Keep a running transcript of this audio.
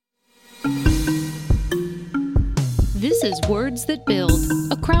This is Words That Build,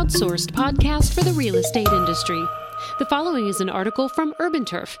 a crowdsourced podcast for the real estate industry. The following is an article from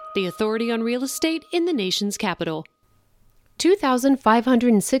UrbanTurf, the authority on real estate in the nation's capital.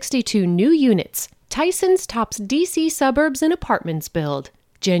 2,562 new units. Tysons tops DC suburbs and apartments build.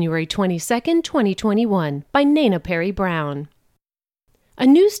 January 22, 2021, by Nana Perry Brown. A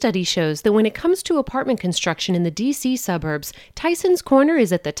new study shows that when it comes to apartment construction in the DC suburbs, Tysons Corner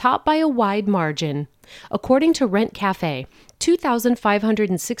is at the top by a wide margin. According to Rent Cafe,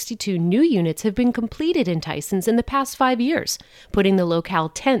 2,562 new units have been completed in Tysons in the past 5 years, putting the locale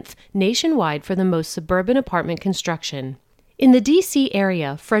 10th nationwide for the most suburban apartment construction. In the D.C.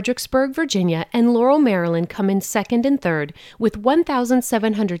 area, Fredericksburg, Virginia, and Laurel, Maryland come in second and third, with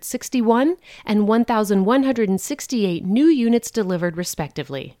 1,761 and 1,168 new units delivered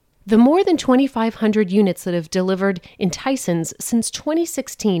respectively. The more than 2,500 units that have delivered in Tysons since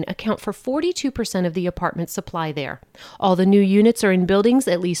 2016 account for 42% of the apartment supply there. All the new units are in buildings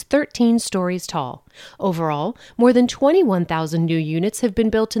at least 13 stories tall. Overall, more than 21,000 new units have been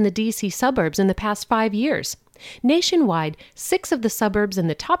built in the D.C. suburbs in the past 5 years. Nationwide, 6 of the suburbs in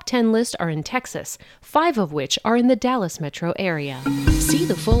the top 10 list are in Texas, 5 of which are in the Dallas metro area. See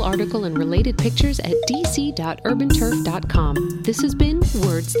the full article and related pictures at dc.urbanturf.com. This has been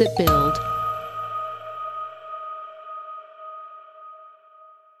Words That Build.